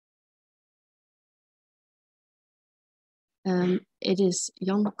It is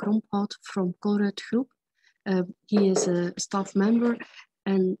Jan Cromphout from Colruyt Group. He is a staff member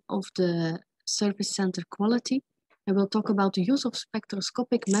and of the Service Center Quality, and we'll talk about the use of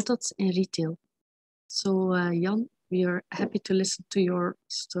spectroscopic methods in retail. So Jan, we are happy to listen to your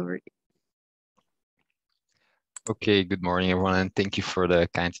story. Okay, good morning everyone, and thank you for the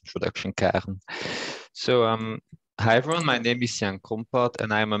kind introduction, Karen. So hi everyone, my name is Jan Cromphout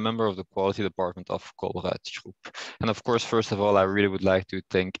and I am a member of the quality department of Colruyt Group. And of course, first of all, I really would like to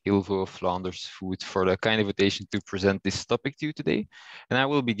thank Ilvo of Flanders Food for the kind invitation to present this topic to you today. And I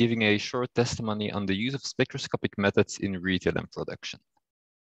will be giving a short testimony on the use of spectroscopic methods in retail and production.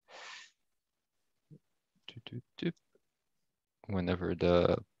 Whenever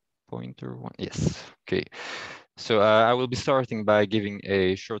the pointer one, yes, okay. So I will be starting by giving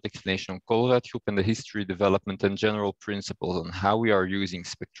a short explanation on Colruyt Group and the history, development, and general principles on how we are using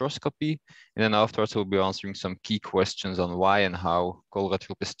spectroscopy. And then afterwards, we'll be answering some key questions on why and how Colruyt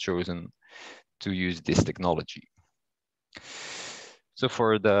Group has chosen to use this technology. So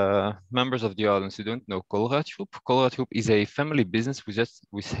for the members of the audience who don't know Colruyt Group is a family business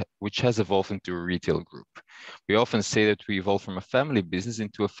which has evolved into a retail group. We often say that we evolved from a family business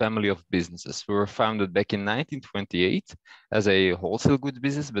into a family of businesses. We were founded back in 1928 as a wholesale goods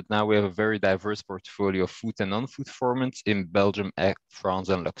business, but now we have a very diverse portfolio of food and non-food formats in Belgium, France,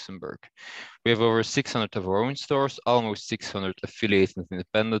 and Luxembourg. We have over 600 of our own stores, almost 600 affiliated and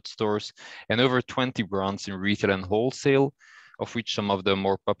independent stores, and over 20 brands in retail and wholesale, of which some of the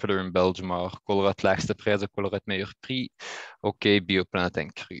more popular in Belgium are Colruyt Laagste Prijzen, Colruyt Meilleur Prix, OK, Bioplanet,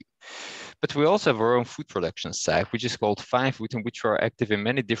 and Cru. But we also have our own food production site, which is called Fine Food, in which we are active in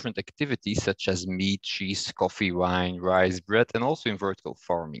many different activities, such as meat, cheese, coffee, wine, rice, bread, and also in vertical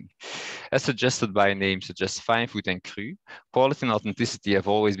farming. As suggested by names such as Fine Food and Cru, quality and authenticity have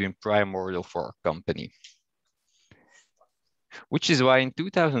always been primordial for our company. Which is why in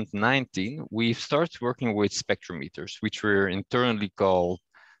 2019, we've started working with spectrometers, which were internally called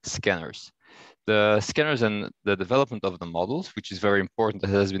scanners. The scanners and the development of the models, which is very important,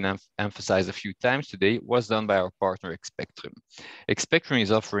 that has been emphasized a few times today, was done by our partner Expectrum. Expectrum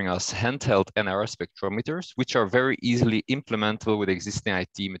is offering us handheld NIR spectrometers, which are very easily implementable with existing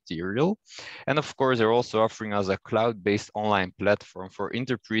IT material. And of course, they're also offering us a cloud-based online platform for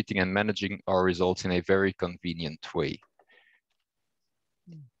interpreting and managing our results in a very convenient way.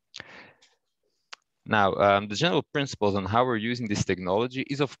 Now, the general principles on how we're using this technology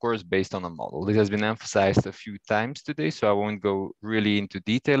is, of course, based on a model. This has been emphasized a few times today, so I won't go really into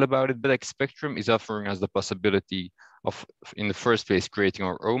detail about it, but Expectrum is offering us the possibility of, in the first place, creating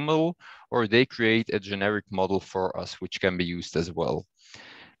our own model, or they create a generic model for us, which can be used as well.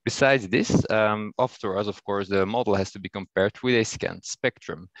 Besides this, afterwards, of course, the model has to be compared with a scanned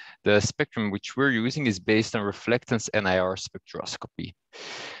spectrum. The spectrum which we're using is based on reflectance NIR spectroscopy.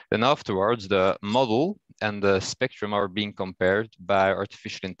 Then afterwards, the model and the spectrum are being compared by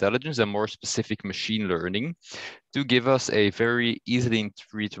artificial intelligence and more specific machine learning to give us a very easily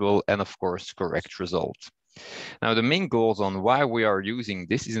interpretable and, of course, correct result. Now, the main goals on why we are using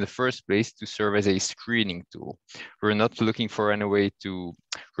this is in the first place to serve as a screening tool. We're not looking for any way to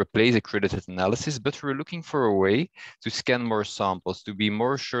replace accredited analysis, but we're looking for a way to scan more samples, to be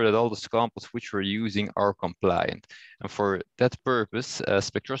more sure that all the samples which we're using are compliant. And for that purpose,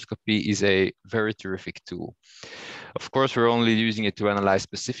 spectroscopy is a very terrific tool. Of course, we're only using it to analyze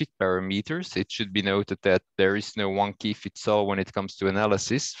specific parameters. It should be noted that there is no one key fits all when it comes to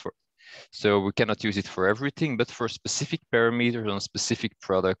analysis. So we cannot use it for everything, but for specific parameters on specific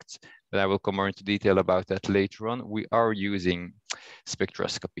products, and I will come more into detail about that later on, we are using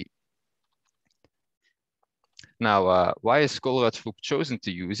spectroscopy. Now, why has Colruyt Group chosen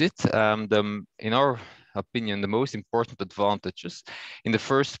to use it? In our opinion, the most important advantages in the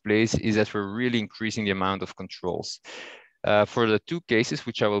first place is that we're really increasing the amount of controls. For the two cases,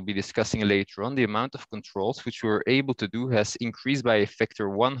 which I will be discussing later on, the amount of controls which we were able to do has increased by a factor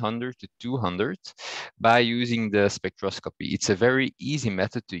 100 to 200 by using the spectroscopy. It's a very easy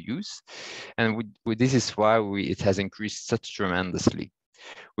method to use, and this is why it has increased such tremendously.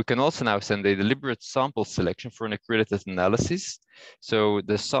 We can also now send a deliberate sample selection for an accredited analysis. So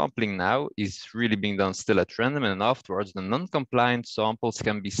the sampling now is really being done still at random, and afterwards the non-compliant samples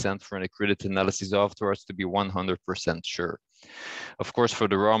can be sent for an accredited analysis afterwards to be 100% sure. Of course, for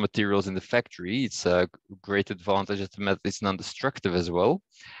the raw materials in the factory, it's a great advantage that the method is non-destructive as well.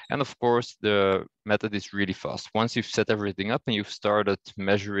 And of course, the method is really fast. Once you've set everything up and you've started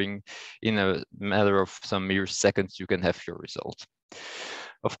measuring in a matter of some mere seconds, you can have your result.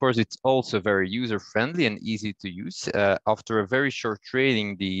 Of course, it's also very user-friendly and easy to use. After a very short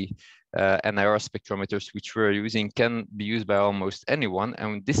training, the NIR spectrometers which we're using can be used by almost anyone,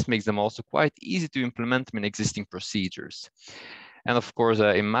 and this makes them also quite easy to implement them in existing procedures. And of course,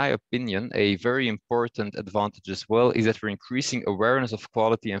 in my opinion, a very important advantage as well is that we're increasing awareness of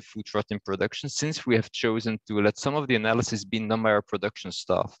quality and food rot in production, since we have chosen to let some of the analysis be done by our production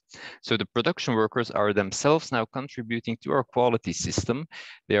staff. So the production workers are themselves now contributing to our quality system.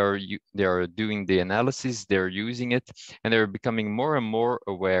 They are doing the analysis, they're using it, and they're becoming more and more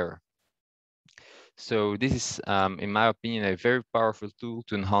aware. So this is, in my opinion, a very powerful tool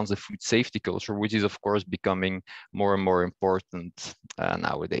to enhance the food safety culture, which is of course becoming more and more important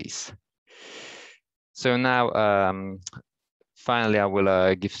nowadays. So now, finally, I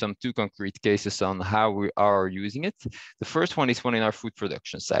will give some 2 concrete cases on how we are using it. The first one is one in our food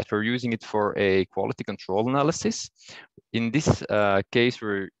production site. We're using it for a quality control analysis. In this case,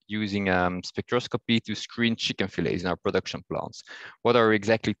 we're using spectroscopy to screen chicken fillets in our production plants. What are we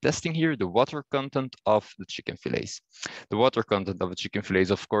exactly testing here? The water content of the chicken fillets. The water content of the chicken fillet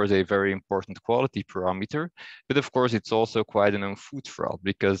is, of course, a very important quality parameter, but of course, it's also quite a known food fraud,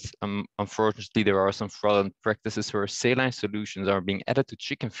 because unfortunately, there are some fraudulent practices where saline solutions are being added to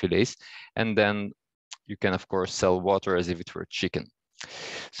chicken fillets, and then you can, of course, sell water as if it were chicken.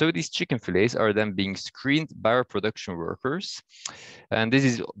 So these chicken fillets are then being screened by our production workers, and this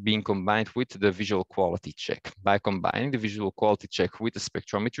is being combined with the visual quality check. By combining the visual quality check with the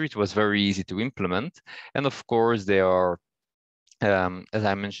spectrometry, it was very easy to implement. And of course, they are, as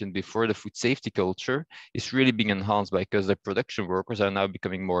I mentioned before, the food safety culture is really being enhanced because the production workers are now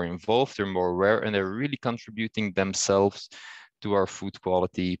becoming more involved, they're more aware, and they're really contributing themselves to our food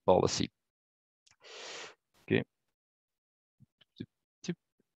quality policy. Okay.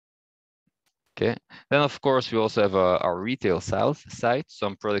 Okay, then of course we also have our retail site,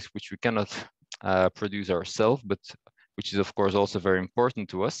 some products which we cannot produce ourselves, but which is of course also very important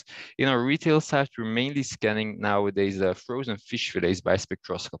to us. In our retail site, we're mainly scanning nowadays frozen fish fillets by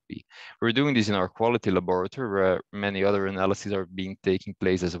spectroscopy. We're doing this in our quality laboratory, where many other analyses are taking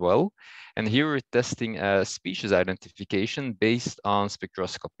place as well. And here we're testing species identification based on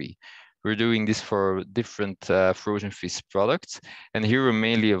spectroscopy. We're doing this for different frozen fish products. And here we're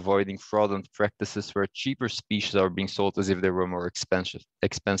mainly avoiding fraudulent practices where cheaper species are being sold as if they were more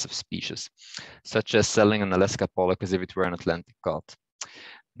expensive species, such as selling an Alaska pollock as if it were an Atlantic cod.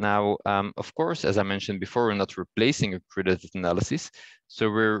 Now, of course, as I mentioned before, we're not replacing accredited analysis. So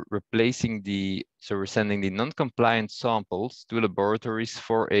we're sending the non-compliant samples to laboratories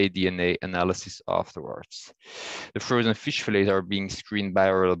for a DNA analysis afterwards. The frozen fish fillets are being screened by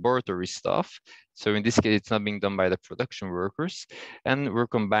our laboratory staff. So in this case, it's not being done by the production workers. And we're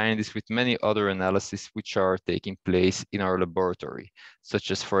combining this with many other analyses which are taking place in our laboratory,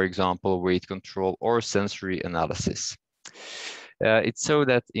 such as, for example, weight control or sensory analysis. It's so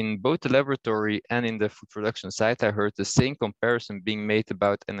that in both the laboratory and in the food production site, I heard the same comparison being made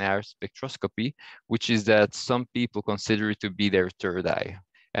about NIR spectroscopy, which is that some people consider it to be their third eye.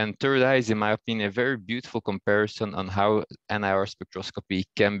 And third eye is, in my opinion, a very beautiful comparison on how NIR spectroscopy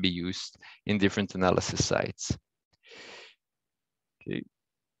can be used in different analysis sites. Okay,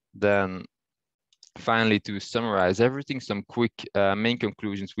 then finally, to summarize everything, some quick main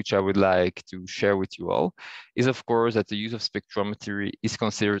conclusions which I would like to share with you all is, of course, that the use of spectrometry is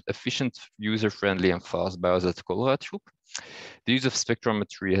considered efficient, user-friendly, and fast by us at Colruyt Group. The use of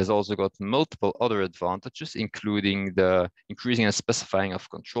spectrometry has also got multiple other advantages, including the increasing and specifying of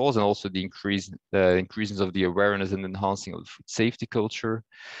controls, and also the increases of the awareness and enhancing of the food safety culture.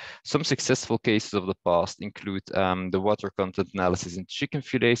 Some successful cases of the past include the water content analysis in chicken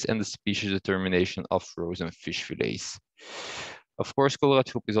fillets and the species determination of frozen fish fillets. Of course, Colruyt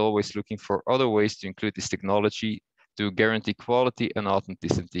Group is always looking for other ways to include this technology to guarantee quality and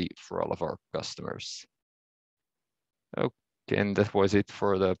authenticity for all of our customers. Okay, and that was it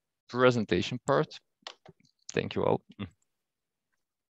for the presentation part. Thank you all.